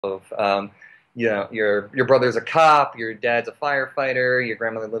of your brother's a cop, your dad's a firefighter, your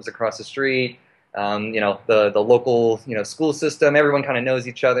grandmother lives across the street. The local school system. Everyone kind of knows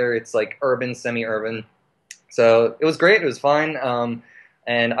each other. It's like urban, semi-urban. So it was great. It was fine.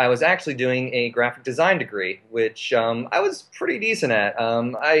 And I was actually doing a graphic design degree, which I was pretty decent at.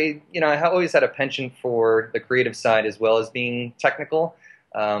 I always had a penchant for the creative side as well as being technical.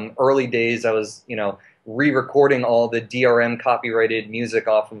 Early days, I was, re-recording all the DRM copyrighted music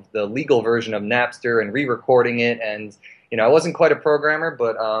off of the legal version of Napster and re-recording it. And, I wasn't quite a programmer,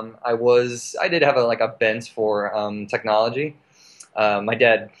 but I did have like a bent for technology. My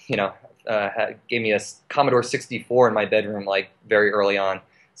dad, gave me a Commodore 64 in my bedroom like very early on.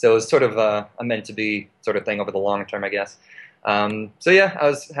 So it was sort of a meant to be sort of thing over the long term, I guess. So yeah, I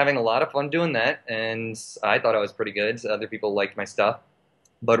was having a lot of fun doing that, and I thought I was pretty good. So other people liked my stuff.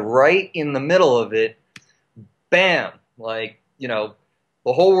 But right in the middle of it, bam,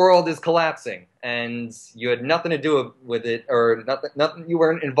 the whole world is collapsing, and you had nothing to do with it, or nothing, you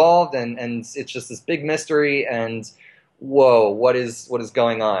weren't involved, and it's just this big mystery, and whoa, what is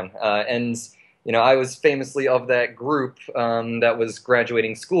going on? And I was famously of that group that was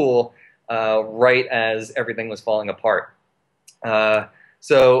graduating school right as everything was falling apart.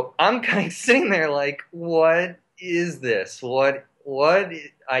 So I'm kind of sitting there like, what is this? What?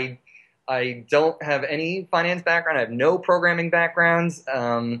 I don't have any finance background. I have no programming backgrounds.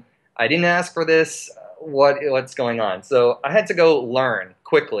 I didn't ask for this. What's going on? So I had to go learn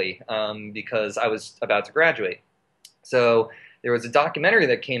quickly because I was about to graduate. So there was a documentary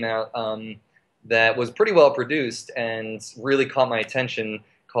that came out that was pretty well produced and really caught my attention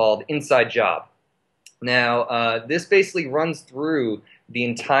called Inside Job. Now, this basically runs through the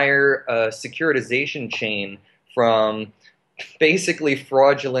entire securitization chain from basically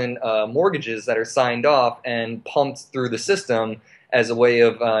fraudulent mortgages that are signed off and pumped through the system as a way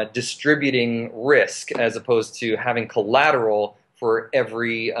of distributing risk as opposed to having collateral for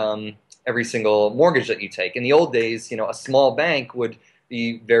every single mortgage that you take. In the old days, a small bank would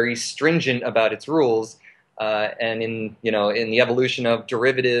be very stringent about its rules, and in the evolution of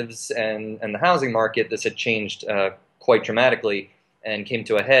derivatives and the housing market, this had changed quite dramatically and came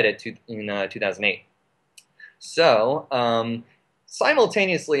to a head in 2008. So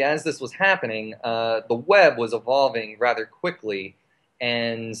simultaneously, as this was happening, the web was evolving rather quickly,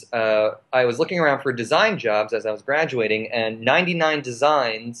 and I was looking around for design jobs as I was graduating, and 99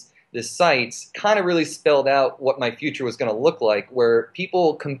 Designs, this site, kind of really spelled out what my future was going to look like, where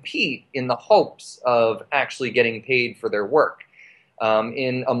people compete in the hopes of actually getting paid for their work.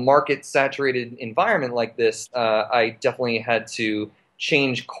 In a market-saturated environment like this, I definitely had to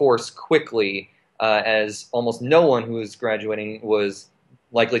change course quickly, as almost no one who was graduating was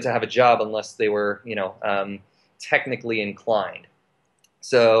likely to have a job unless they were, technically inclined.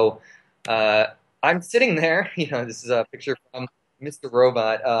 So I'm sitting there, this is a picture from Mr.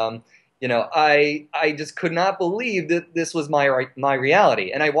 Robot. I just could not believe that this was my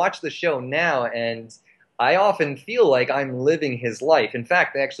reality. And I watch the show now, and I often feel like I'm living his life. In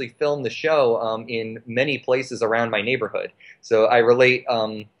fact, they actually filmed the show in many places around my neighborhood. So I relate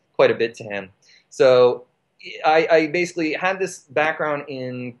quite a bit to him. So I basically had this background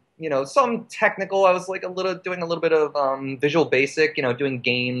in some technical. I was like doing a little bit of Visual Basic, doing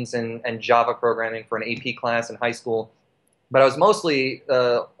games and Java programming for an AP class in high school. But I was mostly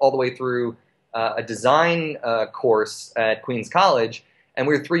all the way through a design course at Queens College, and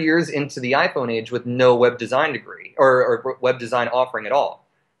we were 3 years into the iPhone age with no web design degree or web design offering at all.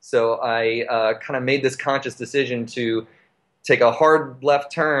 So I kind of made this conscious decision to take a hard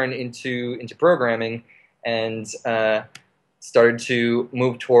left turn into programming and started to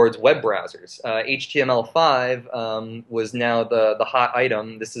move towards web browsers. HTML5 was now the hot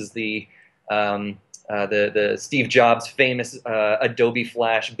item. This is the Steve Jobs famous Adobe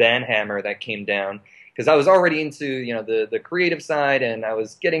Flash banhammer that came down, because I was already into the creative side, and I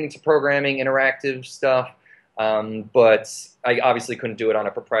was getting into programming, interactive stuff, but I obviously couldn't do it on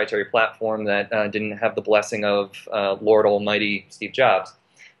a proprietary platform that didn't have the blessing of Lord Almighty Steve Jobs.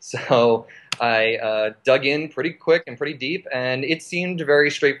 So I dug in pretty quick and pretty deep, and it seemed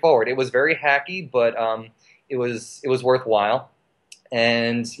very straightforward. It was very hacky, but it was worthwhile.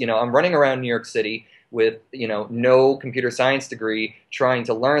 And I'm running around New York City with no computer science degree, trying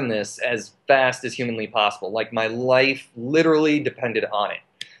to learn this as fast as humanly possible. Like, my life literally depended on it.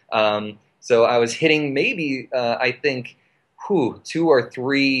 So I was hitting maybe I think 2 or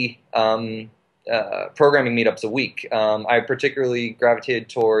 3 programming meetups a week. I particularly gravitated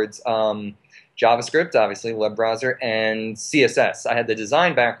towards JavaScript, obviously, web browser, and CSS. I had the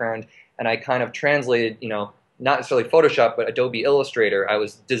design background, and I kind of translated, not necessarily Photoshop, but Adobe Illustrator. I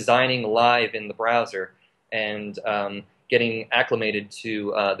was designing live in the browser and getting acclimated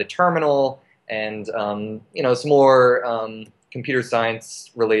to the terminal and some more computer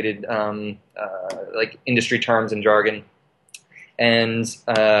science related like industry terms and jargon. And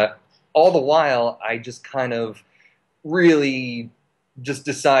all the while, I just kind of really just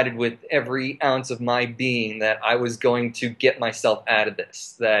decided with every ounce of my being that I was going to get myself out of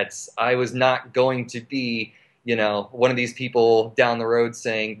this, that I was not going to be, one of these people down the road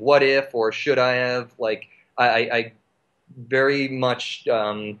saying, what if, or should I have? Like, I very much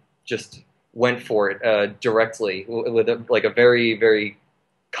just went for it directly with a very, very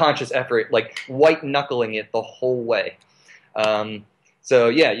conscious effort, like white knuckling it the whole way. So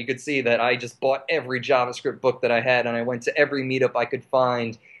yeah, you could see that I just bought every JavaScript book that I had, and I went to every meetup I could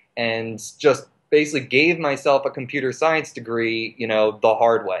find, and just basically gave myself a computer science degree, the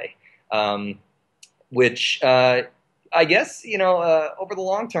hard way, which I guess over the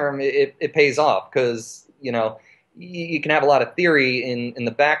long term it pays off, because you can have a lot of theory in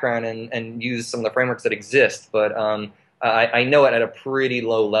the background and use some of the frameworks that exist, but I know it at a pretty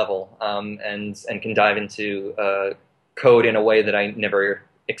low level, and can dive into code in a way that I never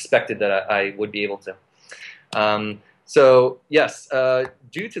expected that I would be able to. So yes,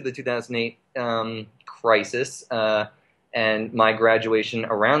 due to the 2008 crisis and my graduation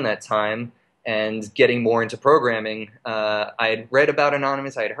around that time and getting more into programming, I had read about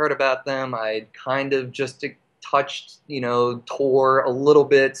Anonymous, I had heard about them, I had kind of just touched, Tor a little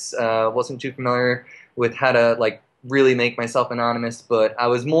bit, wasn't too familiar with how to like really make myself anonymous, but I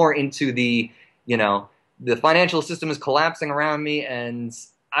was more into the financial system is collapsing around me, and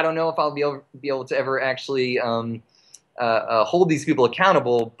I don't know if I'll be able to ever actually hold these people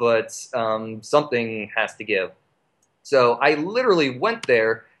accountable, but something has to give. So I literally went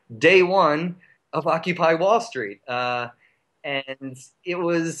there day one of Occupy Wall Street, and it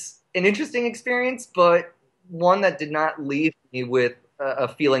was an interesting experience, but one that did not leave me with a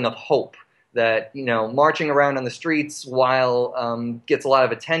feeling of hope that, marching around on the streets while gets a lot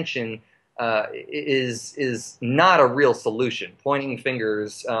of attention is not a real solution. Pointing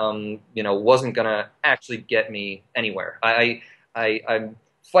fingers, wasn't going to actually get me anywhere. I'm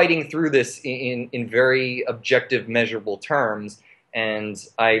fighting through this in very objective, measurable terms, and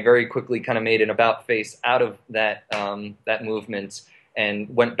I very quickly kind of made an about face out of that that movement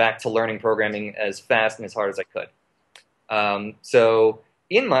and went back to learning programming as fast and as hard as I could. So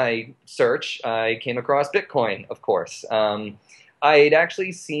in my search, I came across Bitcoin, of course. I had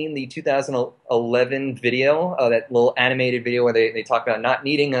actually seen the 2011 video, that little animated video where they talk about not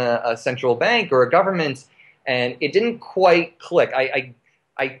needing a central bank or a government, and it didn't quite click.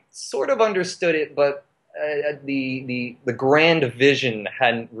 I sort of understood it, but the grand vision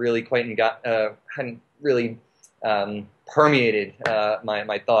hadn't really permeated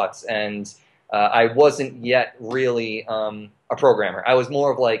my thoughts, and I wasn't yet really a programmer. I was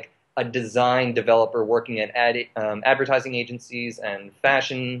more of like a design developer working at advertising agencies and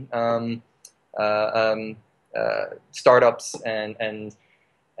fashion startups and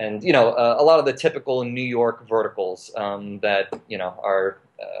a lot of the typical New York verticals that are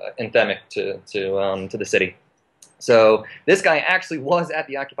endemic to the city. So this guy actually was at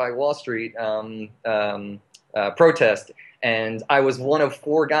the Occupy Wall Street protest, and I was one of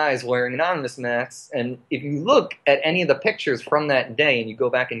 4 guys wearing anonymous masks. And if you look at any of the pictures from that day and you go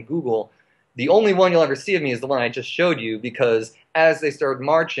back and Google, the only one you'll ever see of me is the one I just showed you, because as they started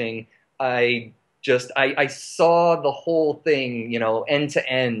marching, I saw the whole thing, end to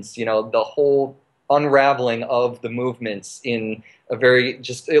end, the whole unraveling of the movements in a very,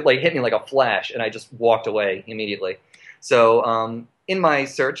 it like hit me like a flash, and I just walked away immediately. So in my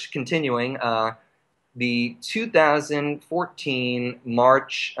search, continuing, the 2014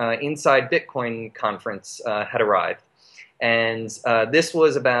 March Inside Bitcoin conference had arrived. And this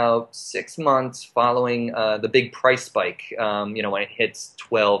was about 6 months following the big price spike, when it hits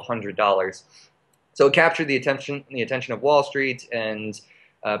 $1,200. So it captured the attention of Wall Street and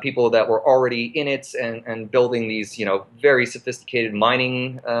people that were already in it and building these, very sophisticated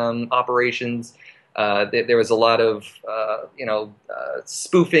mining operations. There was a lot of,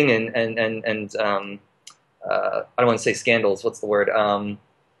 spoofing and I don't want to say scandals. What's the word?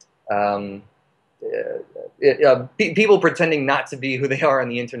 People pretending not to be who they are on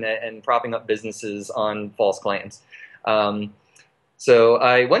the internet and propping up businesses on false claims. So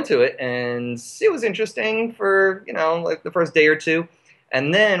I went to it, and it was interesting for, like the first day or two.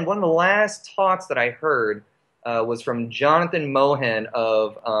 And then one of the last talks that I heard was from Jonathan Mohan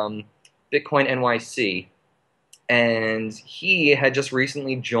of Bitcoin NYC. and he had just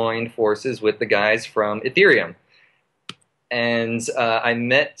recently joined forces with the guys from Ethereum. And I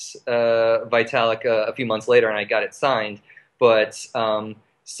met Vitalik a few months later, and I got it signed. But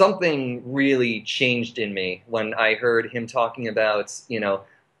something really changed in me when I heard him talking about,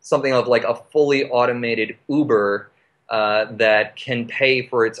 something of like a fully automated Uber that can pay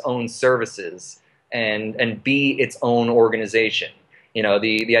for its own services and be its own organization.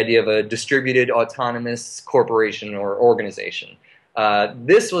 The idea of a distributed autonomous corporation or organization.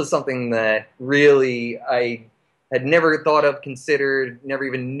 This was something that really I had never thought of, considered, never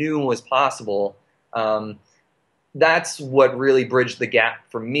even knew was possible. That's what really bridged the gap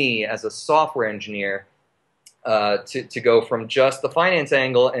for me as a software engineer to go from just the finance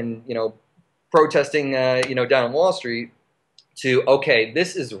angle and protesting down on Wall Street to, okay,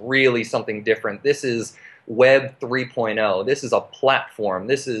 this is really something different. This is Web 3.0. This is a platform.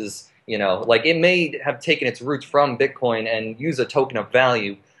 This is like it may have taken its roots from Bitcoin and use a token of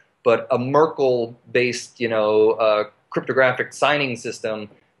value, but a Merkle-based, cryptographic signing system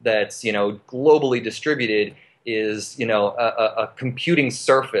that's, globally distributed is, a computing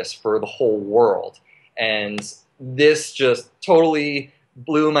surface for the whole world. And this just totally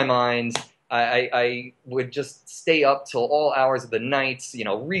blew my mind. I would just stay up till all hours of the night,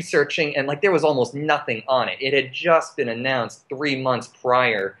 researching, and like there was almost nothing on it. It had just been announced 3 months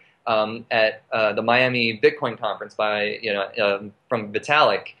prior at the Miami Bitcoin conference by, from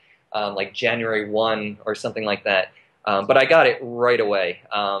Vitalik. Like January 1 or something like that. But I got it right away.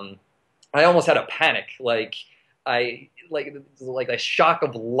 I almost had a panic, like a shock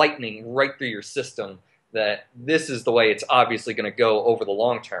of lightning right through your system, that this is the way it's obviously going to go over the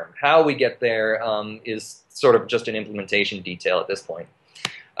long term. How we get there is sort of just an implementation detail at this point.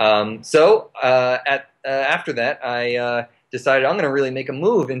 After that, I decided I'm going to really make a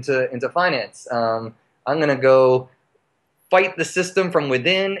move into finance. I'm going to go fight the system from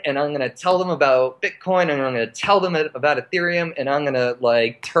within, and I'm going to tell them about Bitcoin, and I'm going to tell them about Ethereum, and I'm going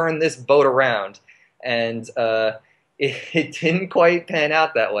to turn this boat around. And it didn't quite pan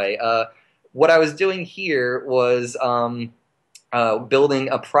out that way. What I was doing here was building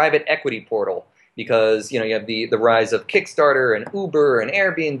a private equity portal, because you have the rise of Kickstarter and Uber and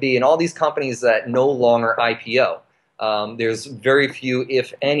Airbnb and all these companies that no longer IPO. There's very few,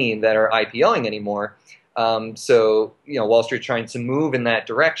 if any, that are IPOing anymore. So Wall Street trying to move in that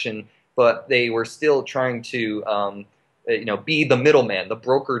direction, but they were still trying to be the middleman, the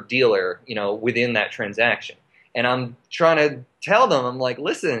broker dealer, within that transaction. And I'm trying to tell them, I'm like,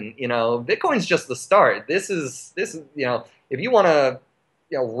 listen, Bitcoin's just the start. This is if you want to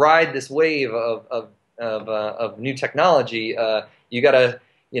ride this wave of new technology, you got to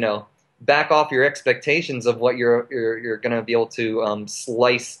back off your expectations of what you're going to be able to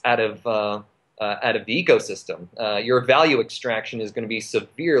slice out of the ecosystem. Your value extraction is going to be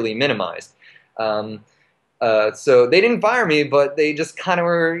severely minimized. So they didn't fire me, but they just kind of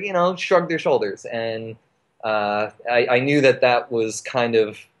were, shrugged their shoulders. And I knew that was kind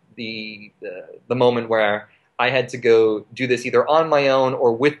of the moment where I had to go do this either on my own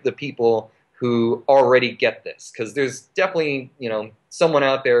or with the people who already get this. Because there's definitely, someone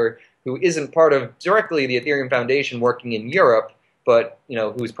out there who isn't part of directly the Ethereum Foundation working in Europe, but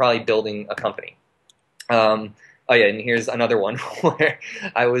who's probably building a company. Oh yeah, and here's another one where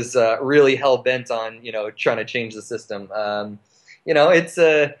I was really hell bent on trying to change the system. It's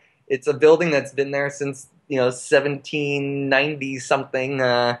a building that's been there since 1790 something.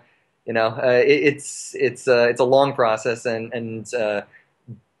 It's a long process, and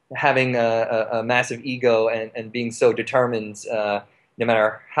having a massive ego and being so determined, no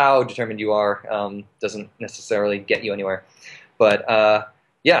matter how determined you are, doesn't necessarily get you anywhere. But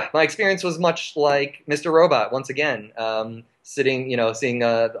yeah, my experience was much like Mr. Robot once again, sitting, seeing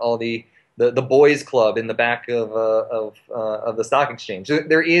all the boys' club in the back of the stock exchange.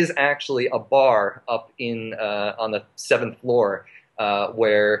 There is actually a bar up in on the 7th floor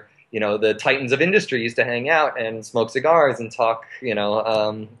where the titans of industry used to hang out and smoke cigars and talk,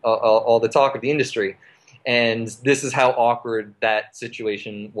 all the talk of the industry. And this is how awkward that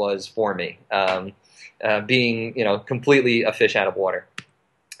situation was for me, being completely a fish out of water.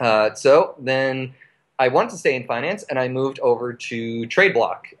 So then I wanted to stay in finance, and I moved over to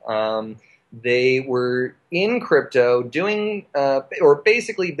TradeBlock. They were in crypto doing, or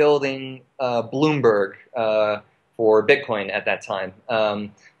basically building Bloomberg for Bitcoin at that time.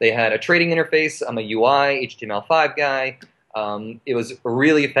 They had a trading interface. I'm a UI, HTML5 guy. It was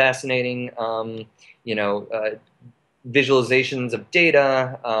really fascinating, visualizations of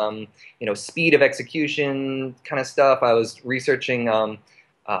data, speed of execution kind of stuff. I was researching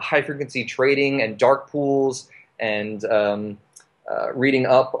high-frequency trading and dark pools and reading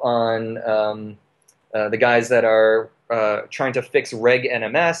up on the guys that are trying to fix Reg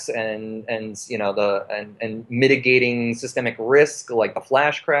NMS and you know and mitigating systemic risk like the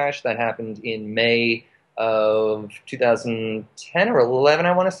flash crash that happened in May of 2010 or 11,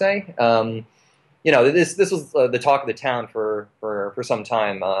 I want to say. You know, this was the talk of the town for some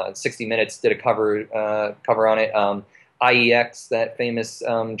time. 60 Minutes did a cover on it. IEX, that famous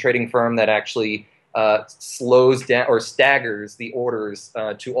trading firm that actually slows down or staggers the orders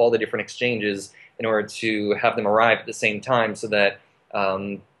to all the different exchanges in order to have them arrive at the same time, so that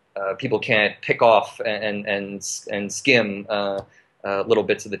people can't pick off and skim little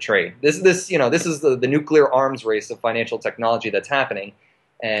bits of the trade. This is the nuclear arms race of financial technology that's happening,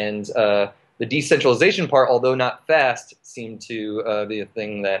 and the decentralization part, although not fast, seemed to be a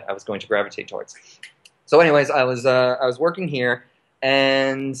thing that I was going to gravitate towards. So, anyways, I was working here,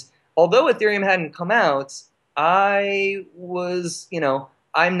 and although Ethereum hadn't come out, I was,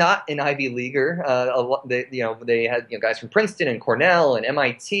 I'm not an Ivy Leaguer. They had guys from Princeton and Cornell and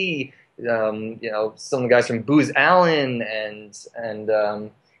MIT. Some of the guys from Booz Allen and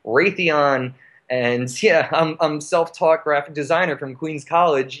Raytheon. And yeah, I'm self-taught graphic designer from Queens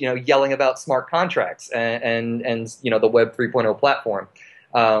College, yelling about smart contracts and the Web 3.0 platform.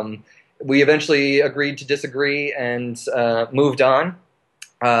 We eventually agreed to disagree and moved on,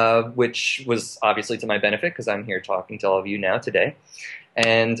 which was obviously to my benefit because I'm here talking to all of you now today.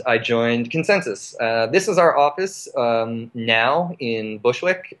 And I joined Consensus. This is our office now in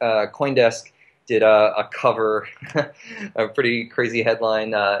Bushwick. CoinDesk did a cover, a pretty crazy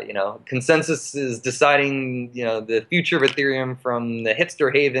headline. Consensus is deciding, the future of Ethereum from the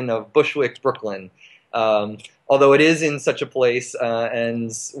hipster haven of Bushwick, Brooklyn. Although it is in such a place, and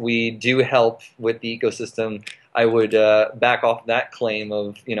we do help with the ecosystem, I would back off that claim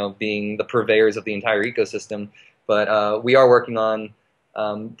of being the purveyors of the entire ecosystem. But we are working on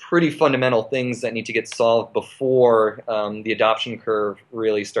pretty fundamental things that need to get solved before the adoption curve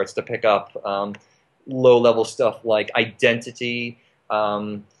really starts to pick up. Low-level stuff like identity,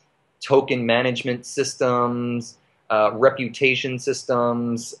 token management systems, reputation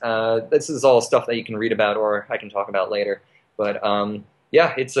systems. This is all stuff that you can read about or I can talk about later. But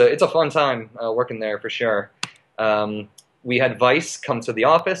yeah, it's a fun time working there for sure. We had Vice come to the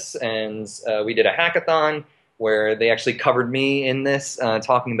office, and we did a hackathon where they actually covered me in this,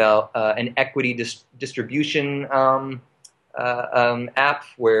 talking about an equity distribution app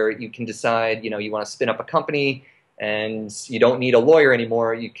where you can decide, you want to spin up a company and you don't need a lawyer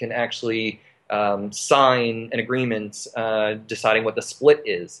anymore. You can actually sign an agreement deciding what the split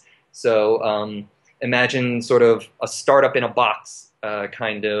is. So imagine sort of a startup in a box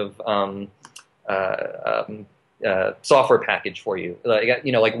kind of software package for you, like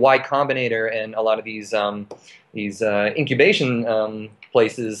Y Combinator and a lot of these incubation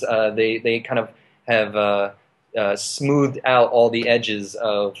places. They kind of have smoothed out all the edges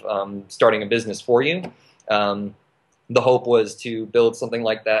of starting a business for you. The hope was to build something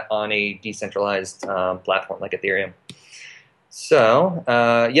like that on a decentralized platform like Ethereum. So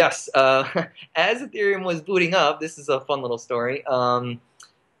yes, as Ethereum was booting up, this is a fun little story.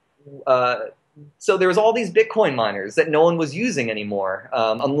 So there was all these Bitcoin miners that no one was using anymore,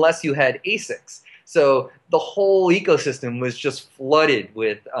 unless you had ASICs. So the whole ecosystem was just flooded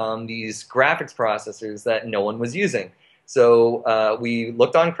with these graphics processors that no one was using. So we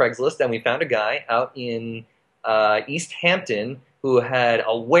looked on Craigslist and we found a guy out in East Hampton who had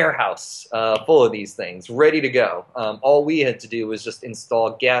a warehouse full of these things ready to go. All we had to do was just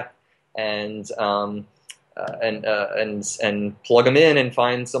install Geth and plug them in and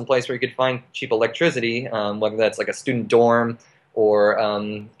find some place where you could find cheap electricity, whether that's like a student dorm or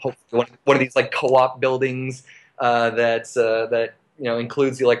hopefully one of these like co-op buildings that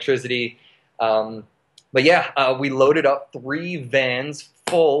includes the electricity. But yeah, we loaded up 3 vans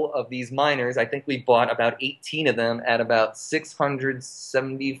full of these miners. I think we bought about 18 of them at about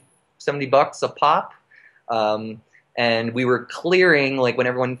 $670 a pop. And we were clearing, like when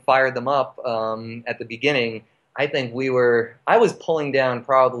everyone fired them up at the beginning, I was pulling down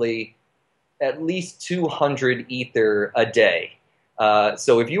probably at least 200 Ether a day.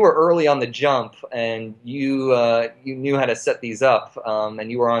 So if you were early on the jump and you knew how to set these up and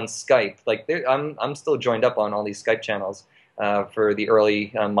you were on Skype, like I'm still joined up on all these Skype channels for the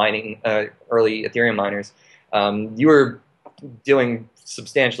early early Ethereum miners. You were doing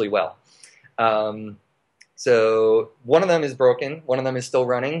substantially well. So one of them is broken. One of them is still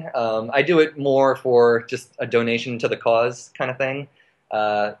running. I do it more for just a donation to the cause kind of thing.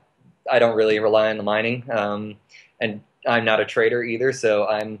 I don't really rely on the mining. And I'm not a trader either, so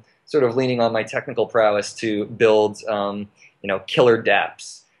I'm sort of leaning on my technical prowess to build, killer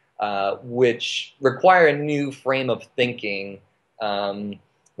dApps, which require a new frame of thinking,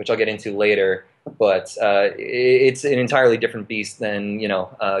 which I'll get into later. But it's an entirely different beast than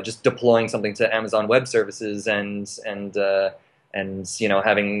just deploying something to Amazon Web Services and having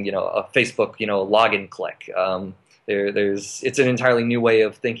a Facebook login click. It's an entirely new way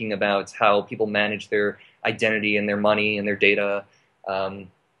of thinking about how people manage their identity and their money and their data.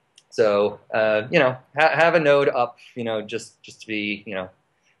 So have a node up, just to be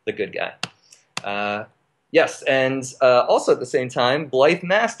the good guy. Yes, and also at the same time, Blythe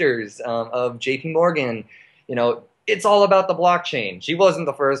Masters of JP Morgan, it's all about the blockchain. She wasn't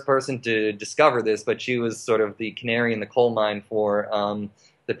the first person to discover this, but she was sort of the canary in the coal mine for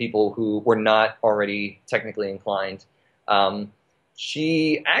the people who were not already technically inclined.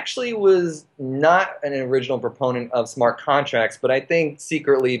 She actually was not an original proponent of smart contracts, but I think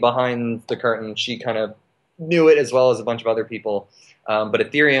secretly behind the curtain, she kind of knew it as well as a bunch of other people. But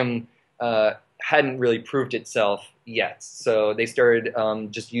Ethereum hadn't really proved itself yet. So they started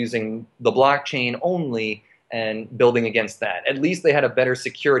just using the blockchain only and building against that. At least they had a better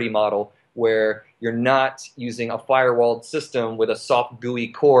security model where you're not using a firewalled system with a soft GUI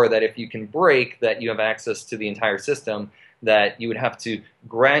core that if you can break, that you have access to the entire system, that you would have to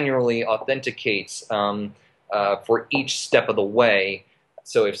granularly authenticate for each step of the way.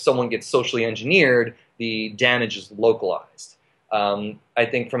 So if someone gets socially engineered, the damage is localized. I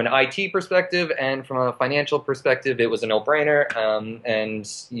think from an IT perspective and from a financial perspective, it was a no-brainer, and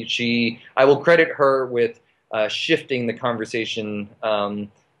I will credit her with shifting the conversation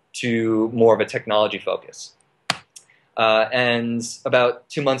to more of a technology focus. And about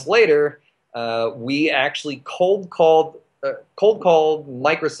 2 months later, we actually cold called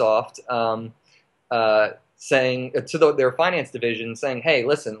Microsoft, saying to their finance division, saying, "Hey,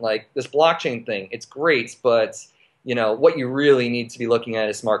 listen, like this blockchain thing, it's great, but what you really need to be looking at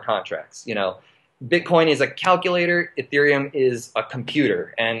is smart contracts. Bitcoin is a calculator, Ethereum is a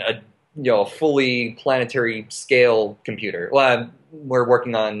computer, and a fully planetary scale computer. Well, we're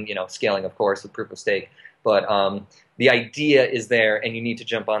working on scaling, of course, with proof of stake, but the idea is there, and you need to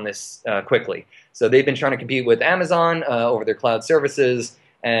jump on this quickly." So they've been trying to compete with Amazon over their cloud services,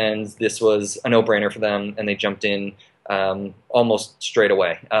 and this was a no-brainer for them, and they jumped in almost straight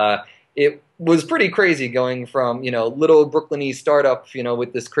away. It was pretty crazy going from little Brooklyn-y startup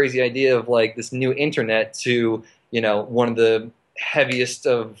with this crazy idea of like this new internet to one of the heaviest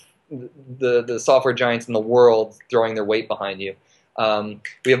of the software giants in the world throwing their weight behind you.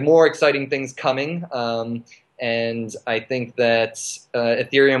 We have more exciting things coming, and I think that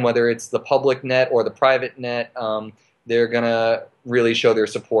Ethereum, whether it's the public net or the private net, they're gonna really show their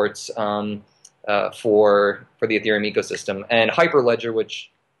supports for the Ethereum ecosystem. And Hyperledger,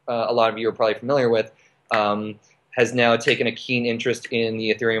 which a lot of you are probably familiar with, has now taken a keen interest in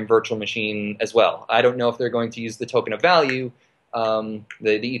the Ethereum virtual machine as well. I don't know if they're going to use the token of value,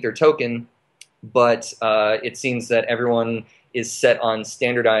 the Ether token, but it seems that everyone is set on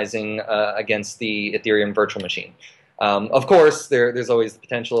standardizing against the Ethereum virtual machine. Of course, there's always the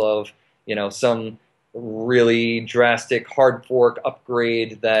potential of some really drastic hard fork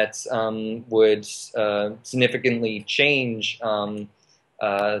upgrade that would significantly change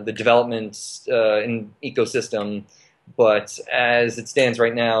the development in ecosystem, but as it stands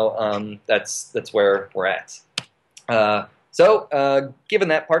right now, that's where we're at. So given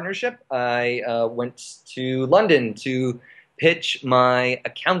that partnership, I went to London to pitch my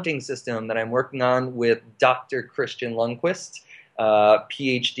accounting system that I'm working on with Dr. Christian Lundquist,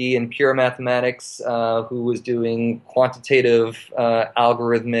 PhD in pure mathematics, who was doing quantitative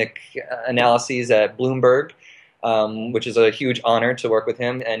algorithmic analyses at Bloomberg, which is a huge honor to work with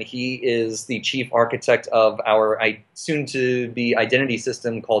him. And he is the chief architect of our soon-to-be identity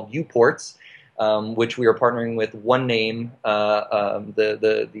system called Uports, which we are partnering with OneName,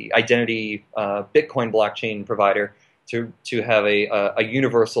 the identity Bitcoin blockchain provider, to have a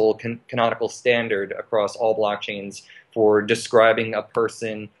universal canonical standard across all blockchains for describing a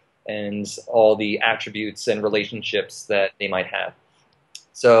person and all the attributes and relationships that they might have.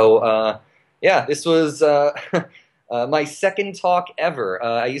 So yeah, this was my second talk ever.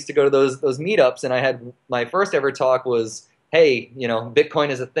 I used to go to those meetups, and I had my first ever talk was, hey, Bitcoin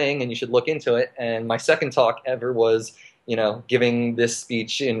is a thing and you should look into it. And my second talk ever was, giving this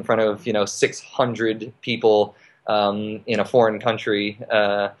speech in front of 600 people in a foreign country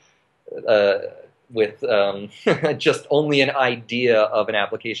with just only an idea of an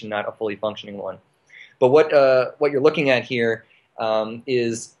application, not a fully functioning one. But what you're looking at here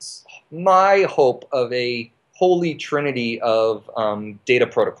is my hope of a holy trinity of data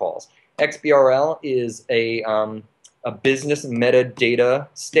protocols. XBRL is a business metadata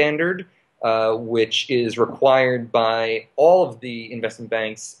standard, which is required by all of the investment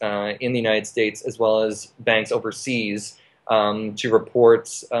banks in the United States as well as banks overseas to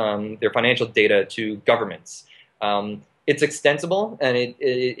report their financial data to governments. It's extensible, and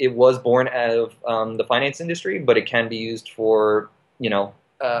it was born out of the finance industry, but it can be used for,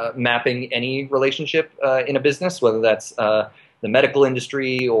 mapping any relationship in a business, whether that's the medical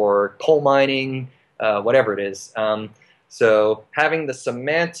industry or coal mining, whatever it is. So having the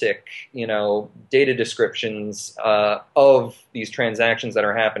semantic, data descriptions of these transactions that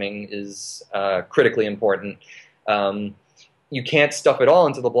are happening is critically important. You can't stuff it all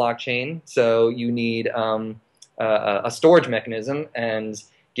into the blockchain, so you need a storage mechanism. And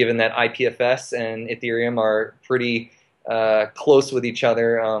given that IPFS and Ethereum are pretty close with each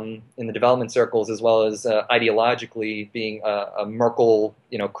other in the development circles, as well as ideologically being a Merkle,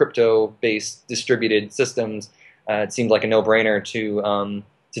 crypto-based distributed systems, it seemed like a no-brainer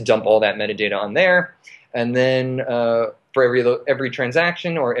to dump all that metadata on there. And then for every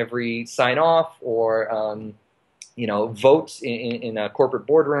transaction or every sign-off or vote in a corporate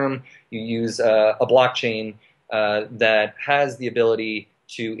boardroom, you use a blockchain that has the ability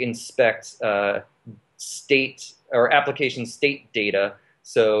to inspect state or application state data.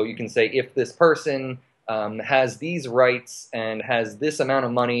 So you can say, if this person has these rights and has this amount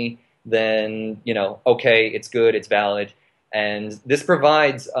of money, then okay, it's good, it's valid. And this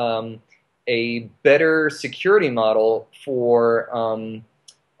provides a better security model for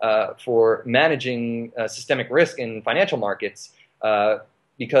managing systemic risk in financial markets,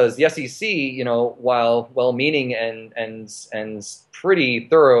 because the SEC, while well-meaning and pretty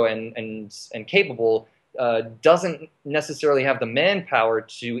thorough and capable, doesn't necessarily have the manpower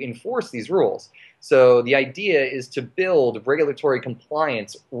to enforce these rules. So the idea is to build regulatory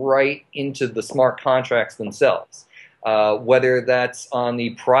compliance right into the smart contracts themselves, whether that's on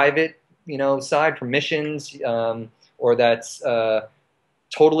the private side, permissions, or that's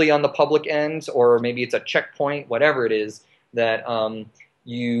totally on the public end, or maybe it's a checkpoint, whatever it is, that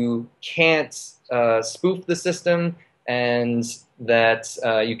you can't spoof the system, and that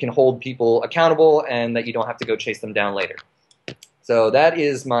you can hold people accountable, and that you don't have to go chase them down later. So that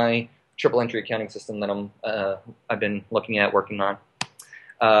is my triple entry accounting system that I've been looking at, working on.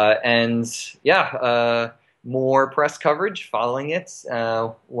 And yeah, more press coverage following it,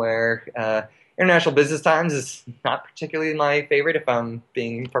 where International Business Times is not particularly my favorite, if I'm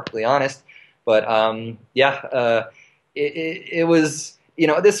being perfectly honest. But yeah, it was,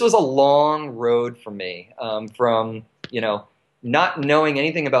 this was a long road for me, from, not knowing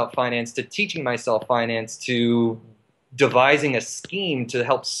anything about finance to teaching myself finance to devising a scheme to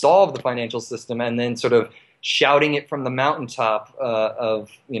help solve the financial system, and then sort of shouting it from the mountaintop of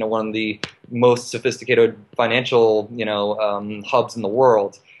one of the most sophisticated financial hubs in the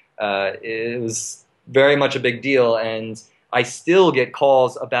world. It was very much a big deal, and I still get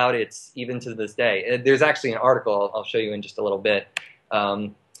calls about it even to this day. There's actually an article I'll show you in just a little bit.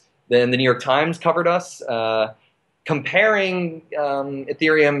 Then the New York Times covered us, comparing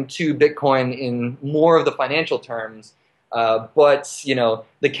Ethereum to Bitcoin in more of the financial terms. But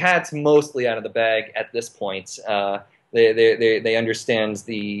the cat's mostly out of the bag at this point. They understand at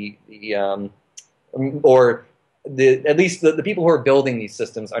least the people who are building these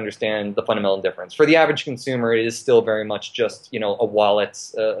systems understand the fundamental difference. For the average consumer, it is still very much just a wallet,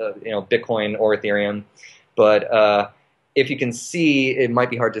 Bitcoin or Ethereum. But if you can see, it might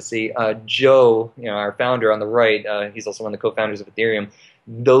be hard to see. Joe, our founder on the right, he's also one of the co-founders of Ethereum.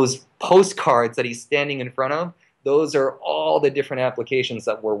 Those postcards that he's standing in front of, those are all the different applications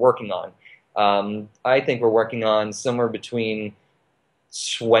that we're working on. I think we're working on somewhere between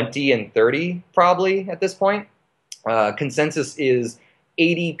 20 and 30 probably at this point. Consensus is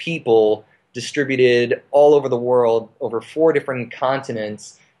 80 people distributed all over the world, over 4 different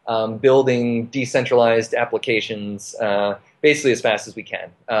continents, building decentralized applications basically as fast as we can.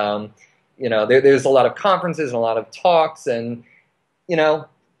 There's a lot of conferences and a lot of talks, and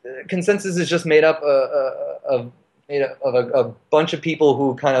Consensus is just made up of a bunch of people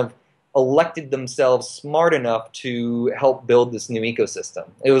who kind of elected themselves smart enough to help build this new ecosystem.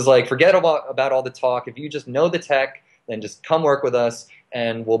 It was like, forget about all the talk. If you just know the tech, then just come work with us,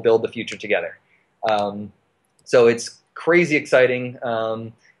 and we'll build the future together. So it's crazy exciting,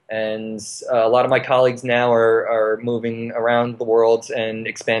 and a lot of my colleagues now are moving around the world and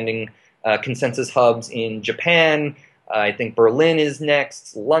expanding Consensus hubs in Japan. I think Berlin is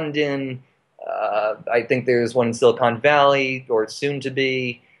next, London. I think there's one in Silicon Valley, or soon to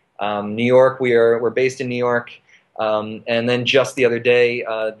be. New York, we're based in New York. And then just the other day,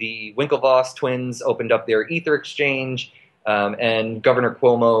 the Winklevoss twins opened up their Ether exchange, and Governor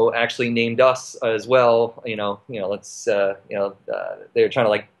Cuomo actually named us as well. Let's they're trying to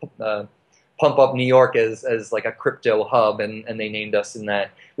like pump up New York as like a crypto hub, and they named us in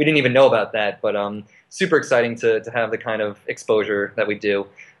that. We didn't even know about that, but super exciting to have the kind of exposure that we do.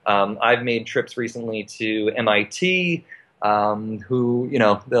 I've made trips recently to MIT. Who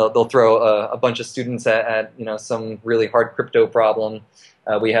they'll throw a bunch of students at some really hard crypto problem.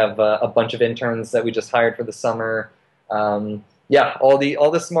 We have a bunch of interns that we just hired for the summer. Yeah, all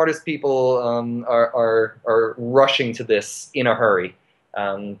the smartest people are rushing to this in a hurry.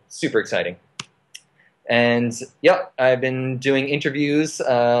 Super exciting. And yeah, I've been doing interviews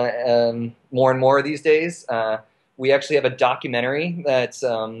more and more these days. We actually have a documentary that's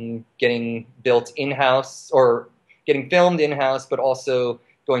getting built in-house, or getting filmed in-house, but also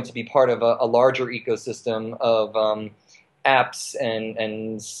going to be part of a larger ecosystem of apps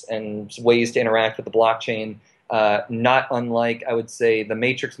and ways to interact with the blockchain. Not unlike, I would say, the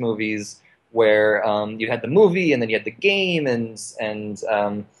Matrix movies, where you had the movie and then you had the game, and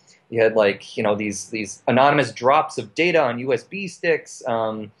you had these anonymous drops of data on USB sticks.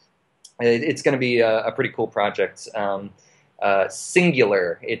 It's going to be a pretty cool project.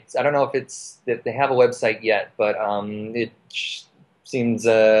 Singular. I don't know if they have a website yet, but it seems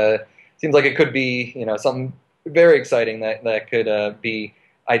like it could be something very exciting that could be,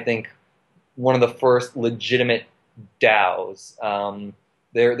 I think, one of the first legitimate DAOs.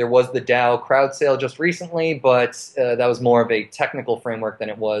 There was the DAO crowd sale just recently, but that was more of a technical framework than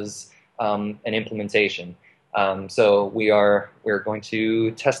it was an implementation. So we're going to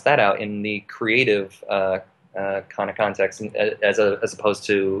test that out in the creative kind of context, as opposed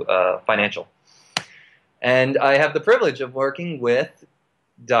to financial. And I have the privilege of working with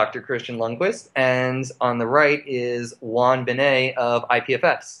Dr. Christian Lundquist, and on the right is Juan Benet of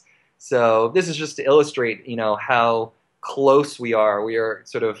IPFS. So this is just to illustrate, how close we are. We are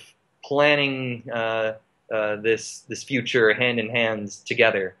sort of planning this future hand in hand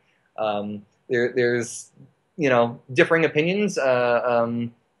together. There's differing opinions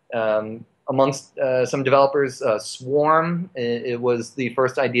amongst some developers. Swarm, it was the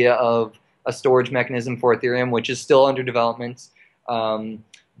first idea of a storage mechanism for Ethereum, which is still under development.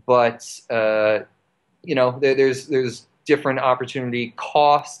 But there's different opportunity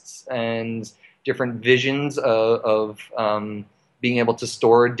costs and different visions of being able to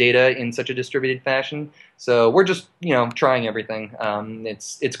store data in such a distributed fashion. So we're just trying everything.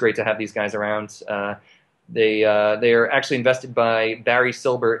 It's great to have these guys around. They are actually invested by Barry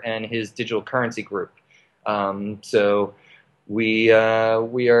Silbert and his digital currency group. So we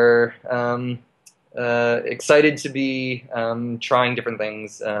are excited to be trying different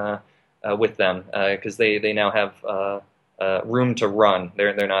things with them, because they now have room to run.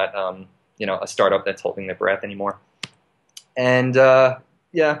 They're not a startup that's holding their breath anymore. And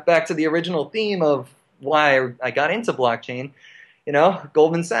yeah, back to the original theme of why I got into blockchain.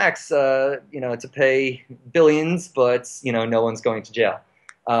 Goldman Sachs, to pay billions, but no one's going to jail.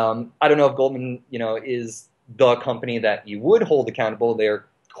 I don't know if Goldman, is the company that you would hold accountable. They're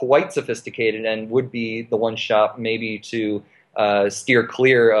quite sophisticated and would be the one shop maybe to steer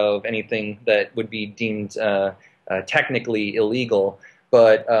clear of anything that would be deemed technically illegal.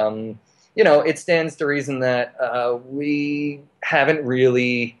 But it stands to reason that we haven't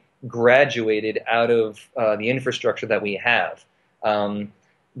really graduated out of the infrastructure that we have.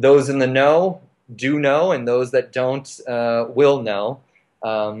 Those in the know do know, and those that don't will know.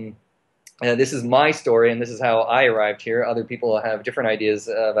 This is my story, and this is how I arrived here. Other people have different ideas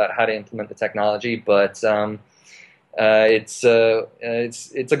about how to implement the technology, but it's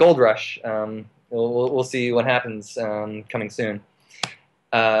a gold rush. We'll see what happens coming soon.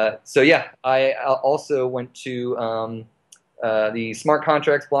 So yeah, I also went to the smart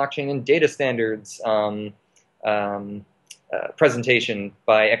contracts, blockchain, and data standards presentation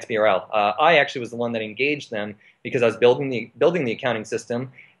by XBRL. I actually was the one that engaged them because I was building the accounting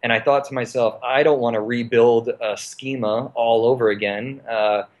system, and I thought to myself, I don't want to rebuild a schema all over again.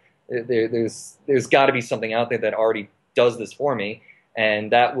 There's got to be something out there that already does this for me, and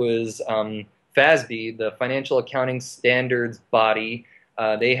that was FASB, the Financial Accounting Standards body.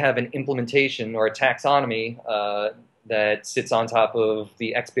 They have an implementation or a taxonomy that sits on top of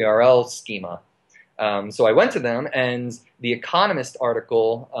the XBRL schema. So I went to them, and the Economist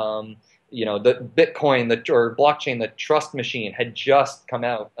article, the Bitcoin, or blockchain, the trust machine, had just come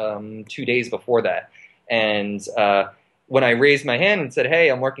out 2 days before that. And when I raised my hand and said, "Hey,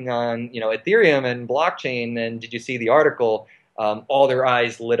 I'm working on Ethereum and blockchain, and did you see the article?" all their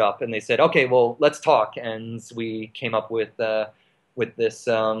eyes lit up, and they said, "Okay, well, let's talk." And we came up with this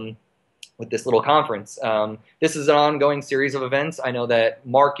with this little conference. This is an ongoing series of events. I know that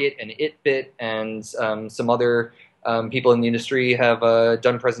Market and ItBit and some other people in the industry have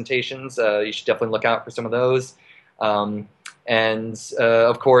done presentations. You should definitely look out for some of those. Of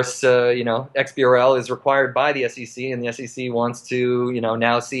course, XBRL is required by the SEC, and the SEC wants to,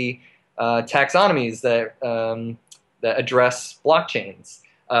 now see taxonomies that address blockchains.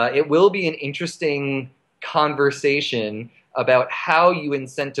 It will be an interesting conversation about how you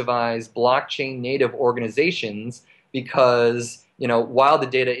incentivize blockchain native organizations, because while the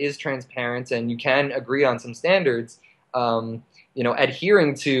data is transparent and you can agree on some standards,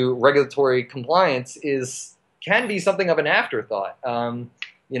 adhering to regulatory compliance can be something of an afterthought.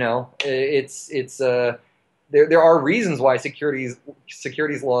 There are reasons why securities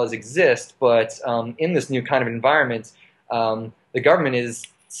laws exist, but in this new kind of environment, the government is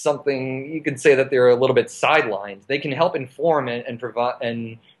something you could say that they're a little bit sidelined. They can help inform and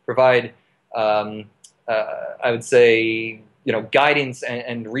provide I would say guidance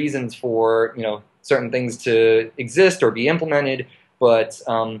and reasons for certain things to exist or be implemented, but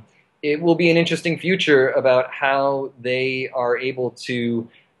it will be an interesting future about how they are able to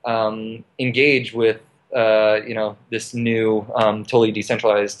engage with this new totally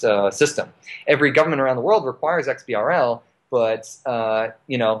decentralized system. Every government around the world requires XBRL, but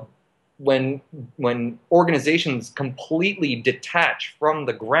when organizations completely detach from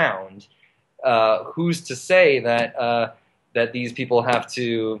the ground, who's to say that these people have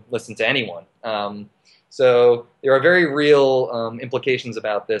to listen to anyone? So there are very real implications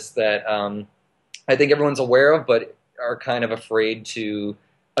about this that I think everyone's aware of, but are kind of afraid to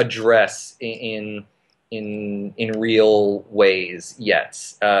address in real ways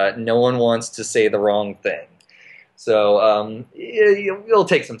yet. No one wants to say the wrong thing. So it'll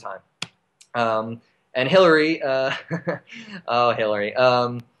take some time. And Hillary, oh, Hillary,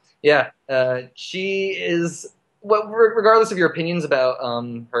 she is, regardless of your opinions about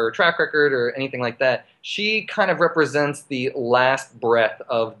her track record or anything like that, she kind of represents the last breath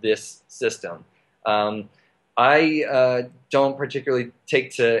of this system. I don't particularly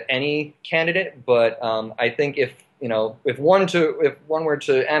take to any candidate, but I think if one were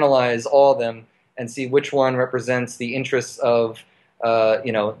to analyze all of them and see which one represents the interests of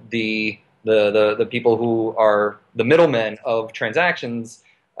the people who are the middlemen of transactions,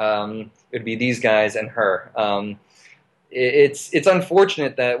 it would be these guys and her. It's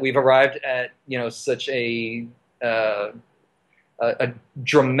unfortunate that we've arrived at such a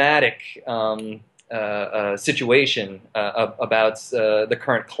dramatic situation about the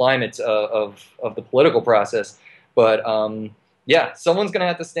current climate of the political process, but yeah, someone's going to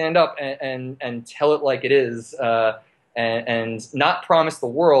have to stand up and tell it like it is, and not promise the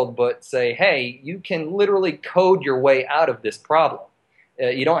world, but say, hey, you can literally code your way out of this problem.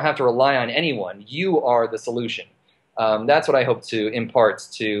 You don't have to rely on anyone. You are the solution. That's what I hope to impart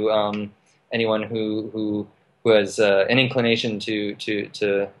to anyone who has an inclination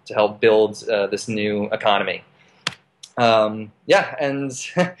to help build this new economy. Yeah, and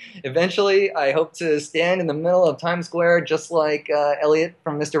eventually I hope to stand in the middle of Times Square just like Elliot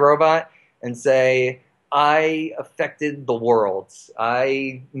from Mr. Robot and say, I affected the world.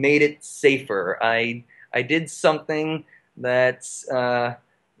 I made it safer. I did something that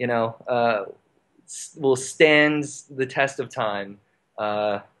will stand the test of time.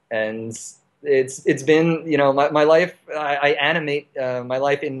 And it's been my life. I animate my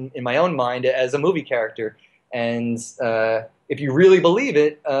life in my own mind as a movie character. And if you really believe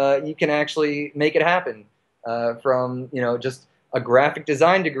it, you can actually make it happen. From just a graphic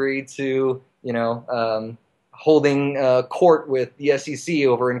design degree to holding court with the SEC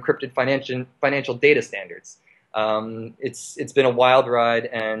over encrypted financial data standards. It's been a wild ride,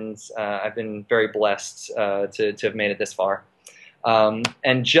 and I've been very blessed to have made it this far.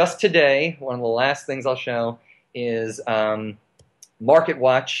 And just today, one of the last things I'll show is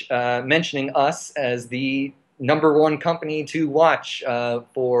MarketWatch mentioning us as the #1 company to watch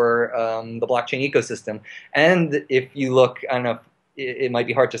for the blockchain ecosystem. And if you look, I don't know, it might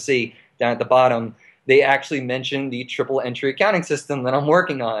be hard to see down at the bottom, they actually mentioned the triple entry accounting system that I'm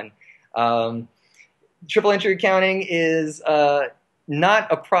working on. Triple entry accounting is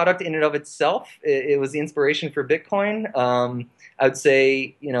not a product in and of itself. It was the inspiration for Bitcoin. I would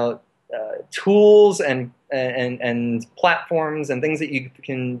say, tools and platforms and things that you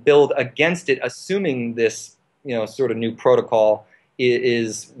can build against it, assuming this sort of new protocol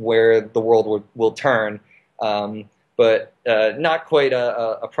is where the world will turn, but not quite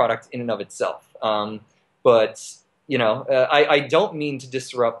a product in and of itself. But I don't mean to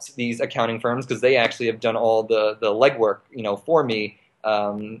disrupt these accounting firms because they actually have done all the legwork, for me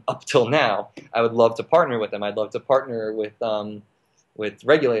up till now. I would love to partner with them. I'd love to partner with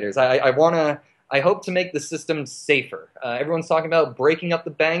regulators. I hope to make the system safer. Everyone's talking about breaking up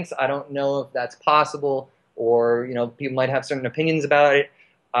the banks. I don't know if that's possible, or people might have certain opinions about it.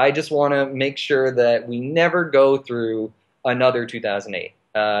 I just want to make sure that we never go through another 2008.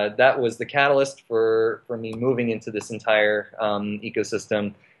 That was the catalyst for me moving into this entire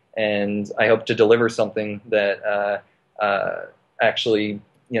ecosystem, and I hope to deliver something that actually,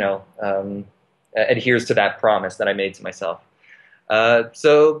 adheres to that promise that I made to myself.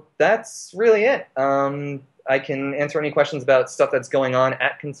 So that's really it. I can answer any questions about stuff that's going on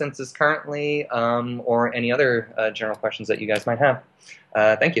at Consensus currently, or any other general questions that you guys might have.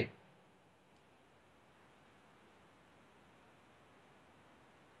 Thank you.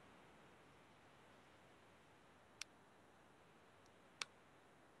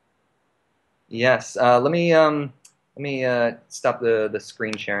 Yes. Let me stop the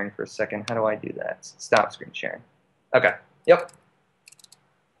screen sharing for a second. How do I do that? Stop screen sharing. Okay. Yep.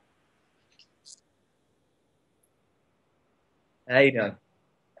 How you doing?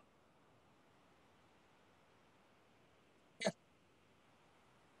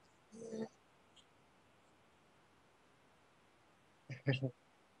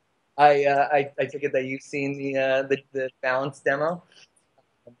 I took it that you've seen the balance demo.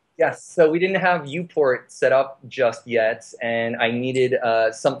 Yes, so we didn't have Uport set up just yet, and I needed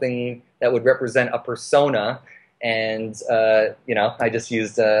something that would represent a persona. And I just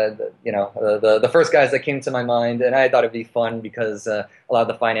used the first guys that came to my mind, and I thought it'd be fun because a lot of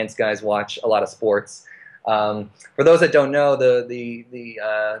the finance guys watch a lot of sports. For those that don't know, the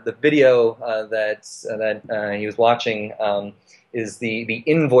video that he was watching is the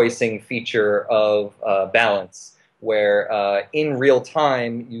invoicing feature of Balance, where in real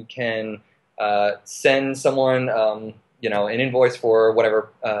time you can send someone an invoice for whatever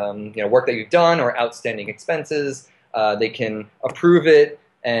work that you've done or outstanding expenses. They can approve it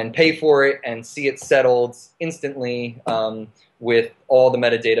and pay for it and see it settled instantly with all the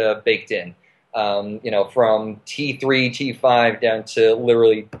metadata baked in. From T3, T5 down to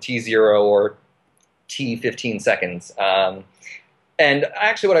literally T0 or T15 seconds. And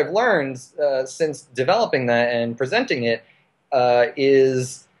actually, what I've learned since developing that and presenting it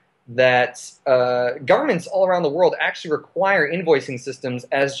is that governments all around the world actually require invoicing systems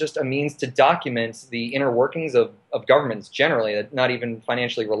as just a means to document the inner workings of governments generally, not even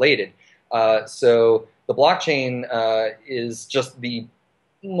financially related. So the blockchain is just the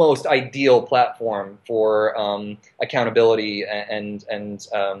most ideal platform for accountability and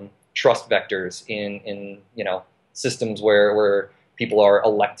trust vectors in systems where people are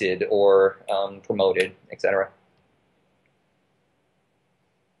elected or promoted, etc.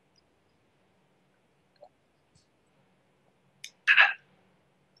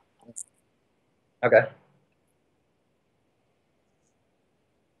 Okay.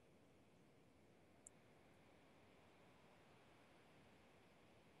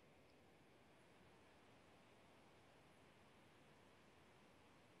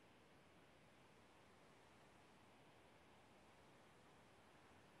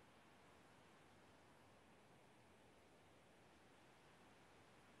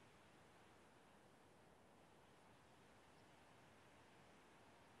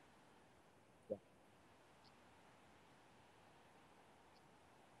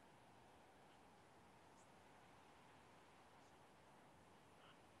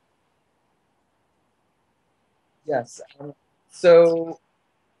 Yes. So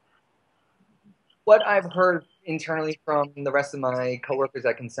what I've heard internally from the rest of my coworkers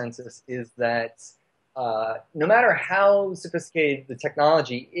at Consensus is that no matter how sophisticated the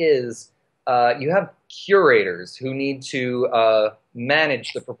technology is, you have curators who need to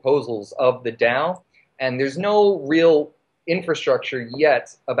manage the proposals of the DAO, and there's no real infrastructure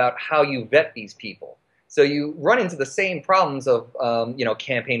yet about how you vet these people. So you run into the same problems of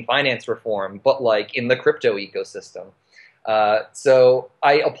campaign finance reform, but like in the crypto ecosystem. So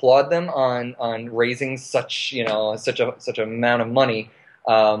I applaud them on raising such amount of money.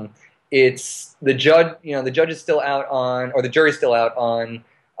 It's the judge is still out on, or the jury's still out on,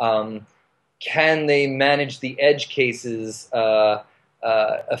 can they manage the edge cases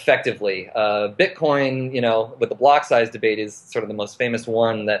effectively? Bitcoin, with the block size debate, is sort of the most famous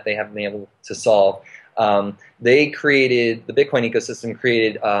one that they haven't been able to solve. The Bitcoin ecosystem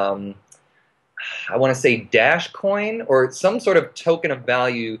created, I want to say Dash Coin, or some sort of token of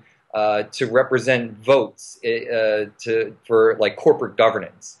value to represent votes for like corporate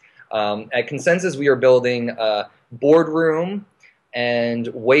governance. At Consensus, we are building Boardroom and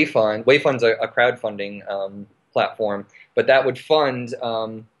Wayfund. Wayfund's a crowdfunding platform, but that would fund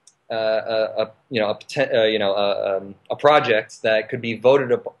a project that could be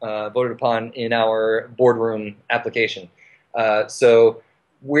voted upon in our Boardroom application. So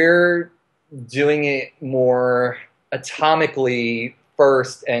we're doing it more atomically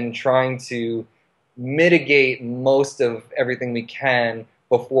first and trying to mitigate most of everything we can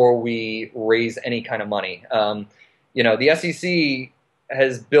before we raise any kind of money. The SEC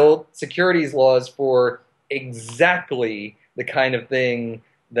has built securities laws for exactly the kind of thing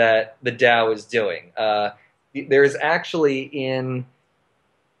that the DAO is doing. There's actually in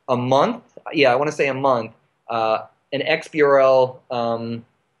a month, I want to say a month, an XBRL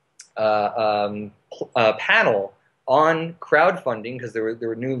panel on crowdfunding, because there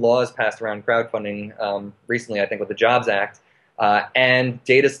were new laws passed around crowdfunding recently, I think, with the Jobs Act, and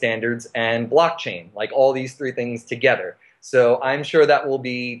data standards and blockchain, like all these three things together. So I'm sure that will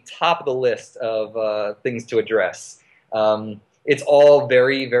be top of the list of things to address. It's all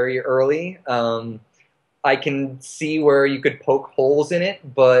very, very early. I can see where you could poke holes in it,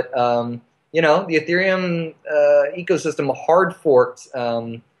 but the Ethereum ecosystem hard forked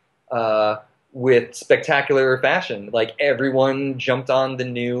with spectacular fashion. Like, everyone jumped on the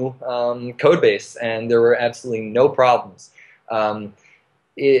new code base, and there were absolutely no problems.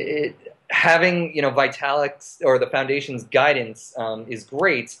 Having Vitalik's or the foundation's guidance is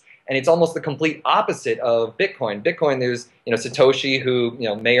great, and it's almost the complete opposite of Bitcoin. Bitcoin, there's Satoshi, who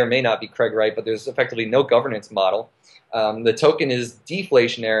may or may not be Craig Wright, but there's effectively no governance model. The token is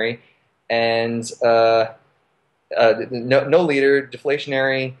deflationary, and no leader,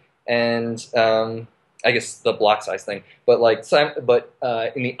 deflationary, and I guess the block size thing. But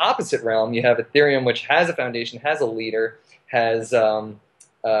in the opposite realm, you have Ethereum, which has a foundation, has a leader, has not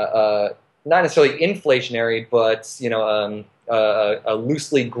necessarily inflationary, but a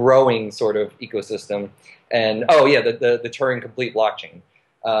loosely growing sort of ecosystem, and the Turing complete blockchain.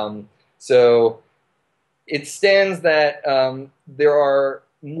 So it stands that there are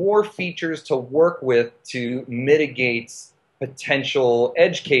more features to work with to mitigate potential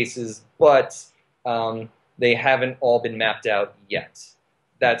edge cases, but they haven't all been mapped out yet.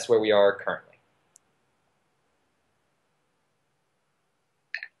 That's where we are currently.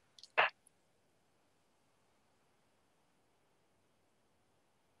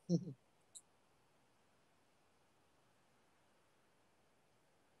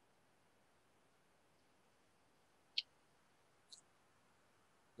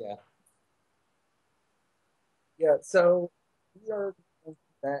 Yeah. Yeah. So we are going through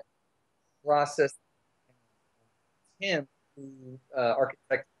that process. Tim, who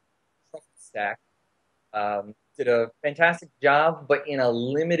architect Truffle Stack, did a fantastic job, but in a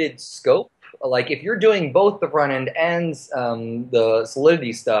limited scope. Like, if you're doing both the front end and the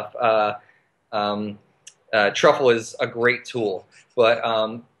Solidity stuff, Truffle is a great tool. But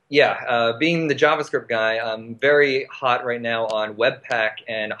being the JavaScript guy, I'm very hot right now on Webpack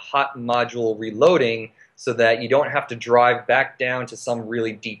and hot module reloading, so that you don't have to drive back down to some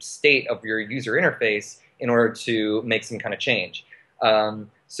really deep state of your user interface in order to make some kind of change.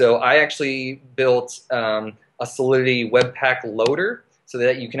 So I actually built a Solidity Webpack loader so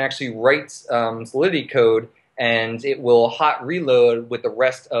that you can actually write Solidity code, and it will hot reload with the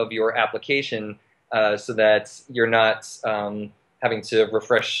rest of your application, so that you're not having to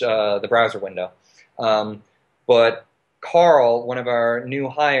refresh the browser window. But Carl, one of our new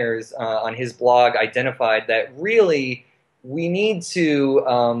hires, on his blog identified that really we need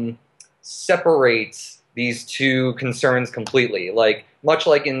to separate these two concerns completely. Like, much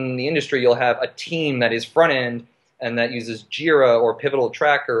like in the industry, you'll have a team that is front end and that uses Jira or Pivotal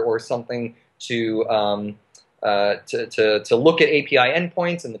Tracker or something to look at API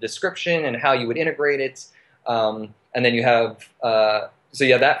endpoints and the description and how you would integrate it. And then you have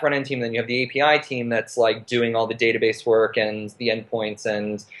that front end team. Then you have the API team that's like doing all the database work and the endpoints,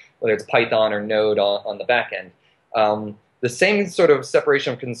 and whether it's Python or Node on the back end. The same sort of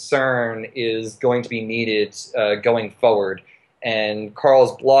separation of concern is going to be needed going forward. And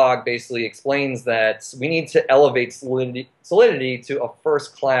Carl's blog basically explains that we need to elevate Solidity to a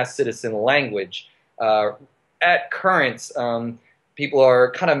first-class citizen language. At current, people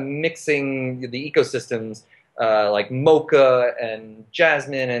are kind of mixing the ecosystems, like Mocha and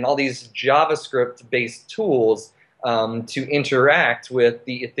Jasmine and all these JavaScript-based tools to interact with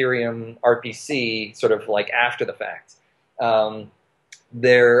the Ethereum RPC sort of like after the fact.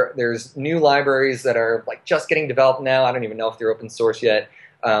 There's new libraries that are like just getting developed now. I don't even know if they're open source yet,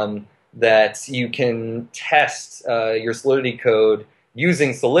 that you can test your Solidity code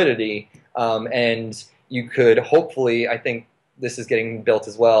using Solidity, and you could hopefully, I think this is getting built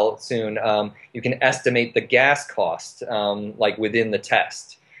as well soon. You can estimate the gas cost like within the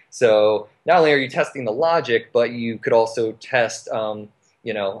test. So not only are you testing the logic, but you could also test,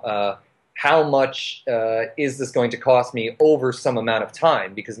 you know, how much is this going to cost me over some amount of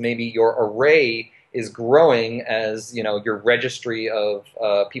time? Because maybe your array is growing as, you know, your registry of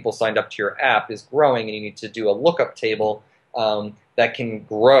people signed up to your app is growing, and you need to do a lookup table that can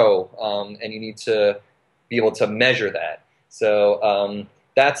grow, and you need to be able to measure that. So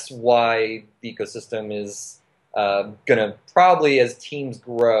that's why the ecosystem is going to probably, as teams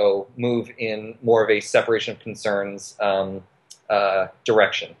grow, move in more of a separation of concerns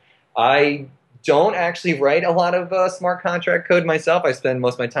direction. I don't actually write a lot of smart contract code myself. I spend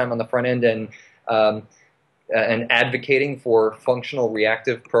most of my time on the front end and advocating for functional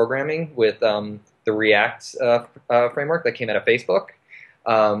reactive programming with the React framework that came out of Facebook,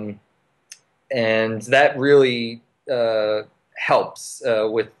 and that really helps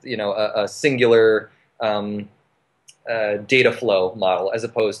with, you know, a singular data flow model as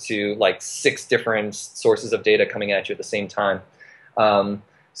opposed to like 6 different sources of data coming at you at the same time.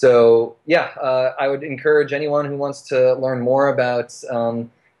 So yeah, I would encourage anyone who wants to learn more about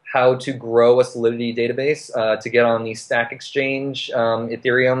how to grow a Solidity database to get on the Stack Exchange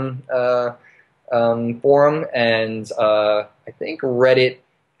Ethereum forum, and I think Reddit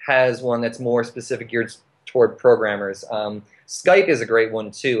has one that's more specific geared toward programmers. Skype is a great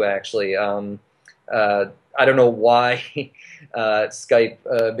one too, actually. I don't know why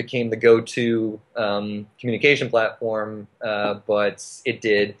Skype became the go-to communication platform, but it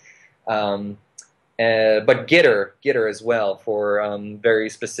did. But Gitter as well for very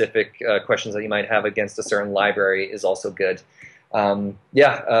specific questions that you might have against a certain library is also good.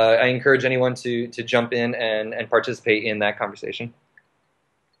 Yeah, I encourage anyone to jump in and participate in that conversation.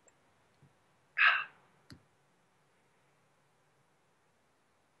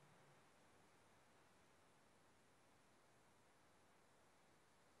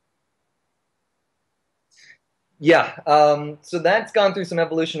 Yeah, so that's gone through some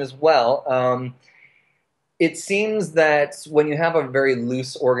evolution as well. It seems that when you have a very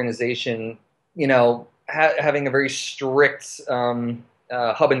loose organization, you know, having a very strict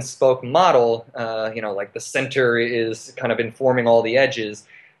hub and spoke model, you know, like the center is kind of informing all the edges,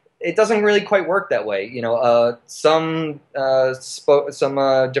 it doesn't really quite work that way. You know, some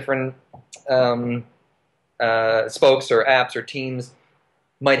different spokes or apps or teams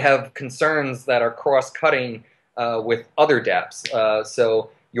might have concerns that are cross-cutting with other dApps. So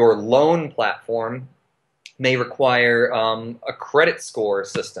your loan platform may require a credit score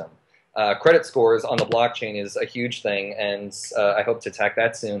system. Credit scores on the blockchain is a huge thing, and I hope to attack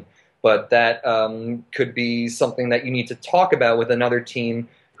that soon. But that could be something that you need to talk about with another team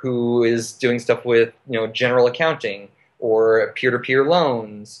who is doing stuff with, you know, general accounting or peer-to-peer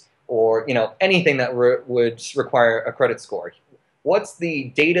loans, or, you know, anything that would require a credit score. What's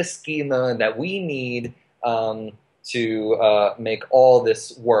the data schema that we need to make all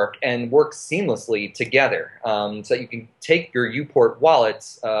this work and work seamlessly together, so that you can take your Uport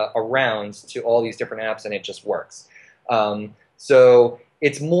wallets around to all these different apps and it just works. So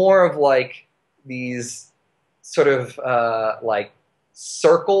it's more of like these sort of like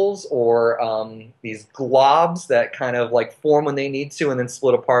circles or these globs that kind of like form when they need to and then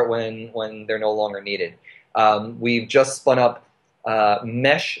split apart when they're no longer needed. We've just spun up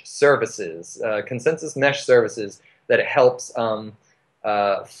mesh services, consensus mesh services that helps funnel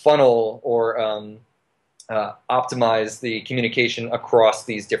or optimize the communication across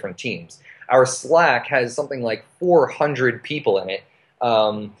these different teams. Our Slack has something like 400 people in it,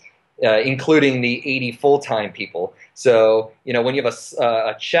 including the 80 full-time people. So, you know, when you have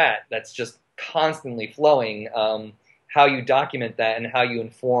a chat that's just constantly flowing, how you document that and how you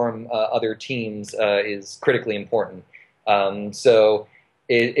inform other teams is critically important. So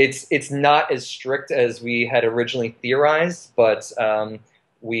it's not as strict as we had originally theorized, but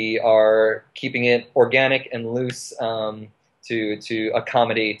we are keeping it organic and loose to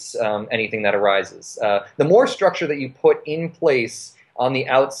accommodate anything that arises. The more structure that you put in place on the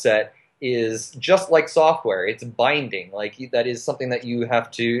outset is just like software. It's binding. Like, that is something that you have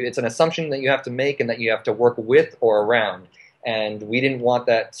to, it's an assumption that you have to make and that you have to work with or around. And we didn't want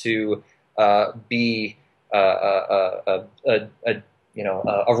that to be a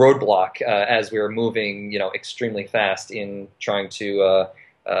roadblock as we were moving, you know, extremely fast in trying to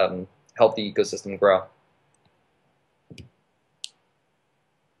help the ecosystem grow.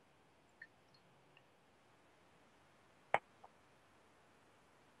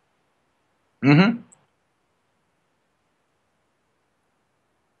 Mm-hmm.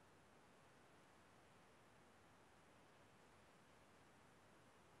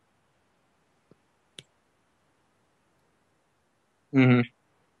 Hmm.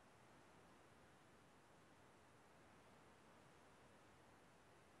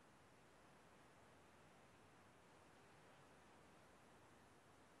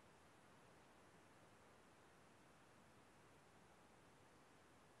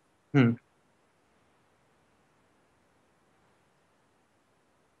 Hmm.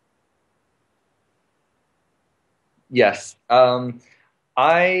 Yes.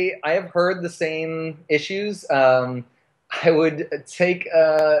 I have heard the same issues. I would take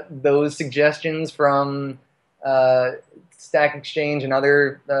those suggestions from uh, Stack Exchange and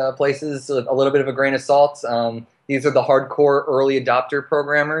other places with a little bit of a grain of salt. These are the hardcore early adopter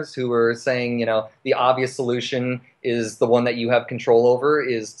programmers who are saying, the obvious solution is the one that you have control over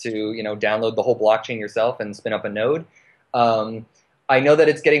is to, download the whole blockchain yourself and spin up a node. Um, I know that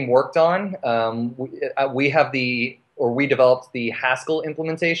it's getting worked on. We have we developed the Haskell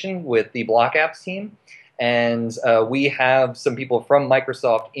implementation with the Block Apps team, and we have some people from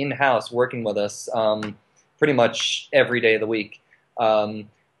Microsoft in house working with us pretty much every day of the week. Um,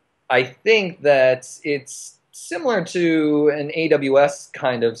 I think that it's similar to an AWS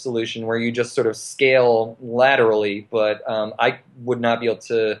kind of solution where you just sort of scale laterally, but I would not be able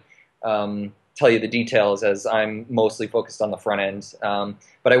to tell you the details as I'm mostly focused on the front end.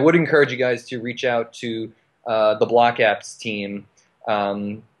 But I would encourage you guys to reach out to the Block Apps team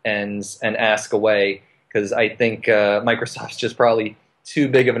and ask away because I think Microsoft's just probably too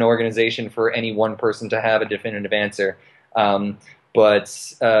big of an organization for any one person to have a definitive answer. Um, but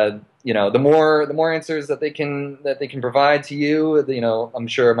the more answers that they can provide to you, I'm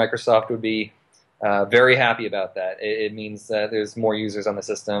sure Microsoft would be very happy about that. It means that there's more users on the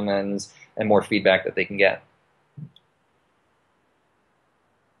system and more feedback that they can get.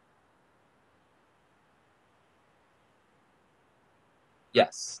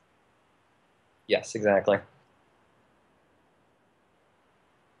 Yes. Yes, exactly.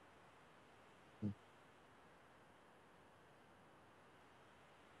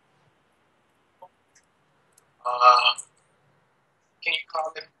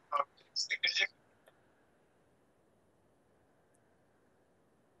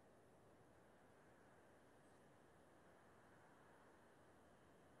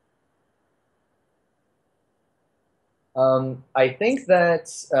 I think that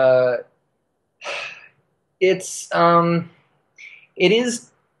it's it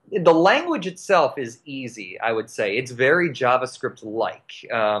is the language itself is easy, I would say. It's very JavaScript-like.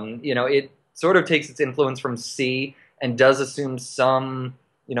 It sort of takes its influence from C and does assume some,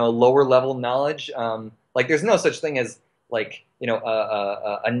 lower level knowledge. Like there's no such thing as like,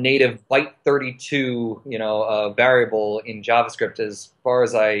 a native byte 32, variable in JavaScript as far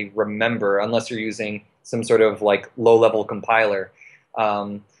as I remember, unless you're using some sort of like low-level compiler.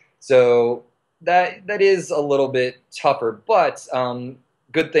 Um, so that is a little bit tougher, but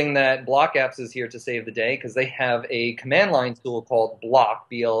good thing that Block Apps is here to save the day because they have a command line tool called Block,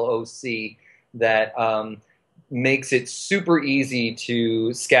 BLOC, that makes it super easy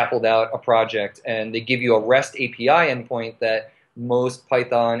to scaffold out a project, and they give you a REST API endpoint that most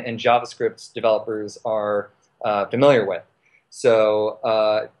Python and JavaScript developers are familiar with.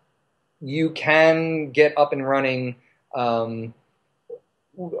 So you can get up and running um,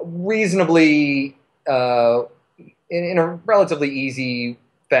 reasonably in a relatively easy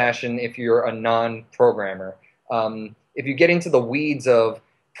fashion if you're a non-programmer. If you get into the weeds of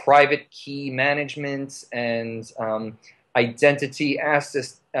private key management and identity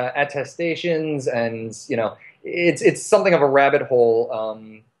attestations, and it's something of a rabbit hole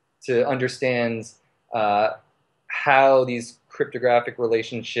to understand uh, how these cryptographic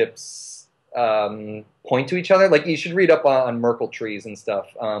relationships point to each other. Like you should read up on Merkle trees and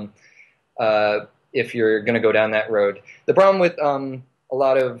stuff uh, if you're going to go down that road. The problem with a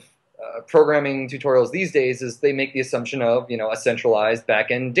lot of programming tutorials these days is they make the assumption of a centralized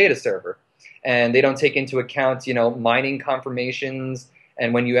backend data server, and they don't take into account mining confirmations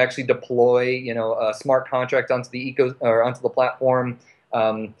and when you actually deploy a smart contract onto the onto the platform.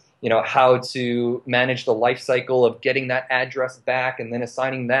 How to manage the life cycle of getting that address back and then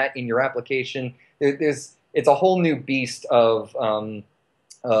assigning that in your application. It's a whole new beast of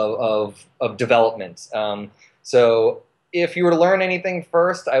development. So if you were to learn anything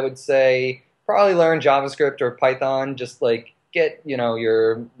first, I would say probably learn JavaScript or Python. Just like get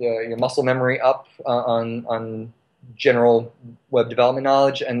your muscle memory up on general web development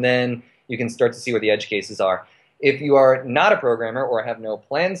knowledge, and then you can start to see where the edge cases are. If you are not a programmer or have no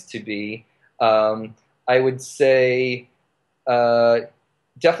plans to be, I would say uh,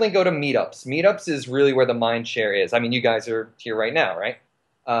 definitely go to meetups. Meetups is really where the mind share is. I mean, you guys are here right now, right?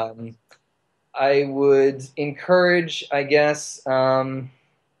 Um, I would encourage, I guess, I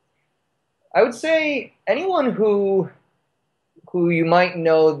would say anyone who you might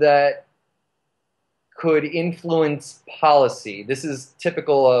know that could influence policy. This is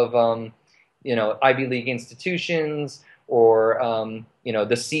typical of Ivy League institutions or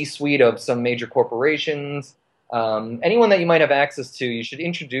the C-suite of some major corporations. Anyone that you might have access to, you should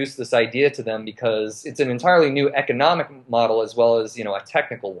introduce this idea to them because it's an entirely new economic model as well as a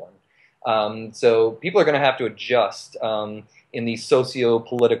technical one. So people are going to have to adjust in the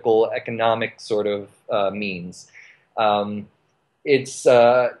socio-political, economic sort of means. Um, it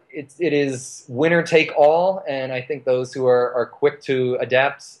is winner take all, and I think those who are quick to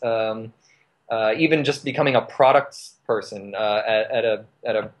adapt, even just becoming a product person at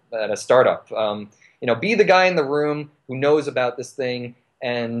a startup, be the guy in the room who knows about this thing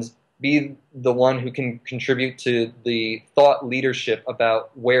and be the one who can contribute to the thought leadership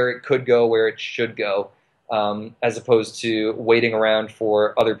about where it could go, where it should go, as opposed to waiting around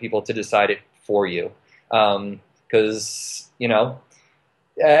for other people to decide it for you. Because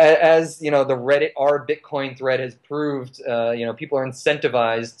as the Reddit r Bitcoin thread has proved, people are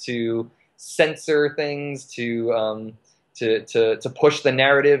incentivized to censor things, to push the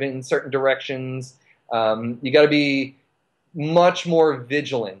narrative in certain directions. You got to be much more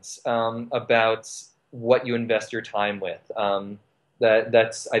vigilant about what you invest your time with.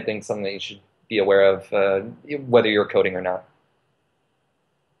 That's, I think, something that you should be aware of, whether you're coding or not.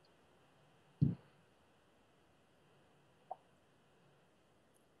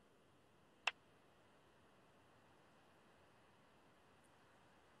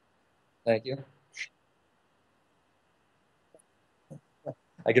 Thank you.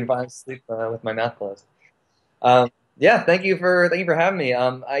 I can finally sleep with my mouth closed. Yeah, thank you for having me.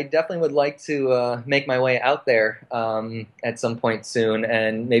 I definitely would like to make my way out there at some point soon,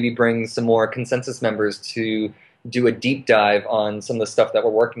 and maybe bring some more consensus members to do a deep dive on some of the stuff that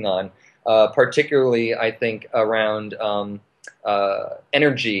we're working on. Particularly, I think around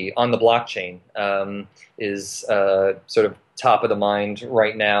energy on the blockchain is sort of top of the mind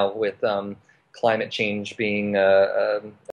right now with climate change being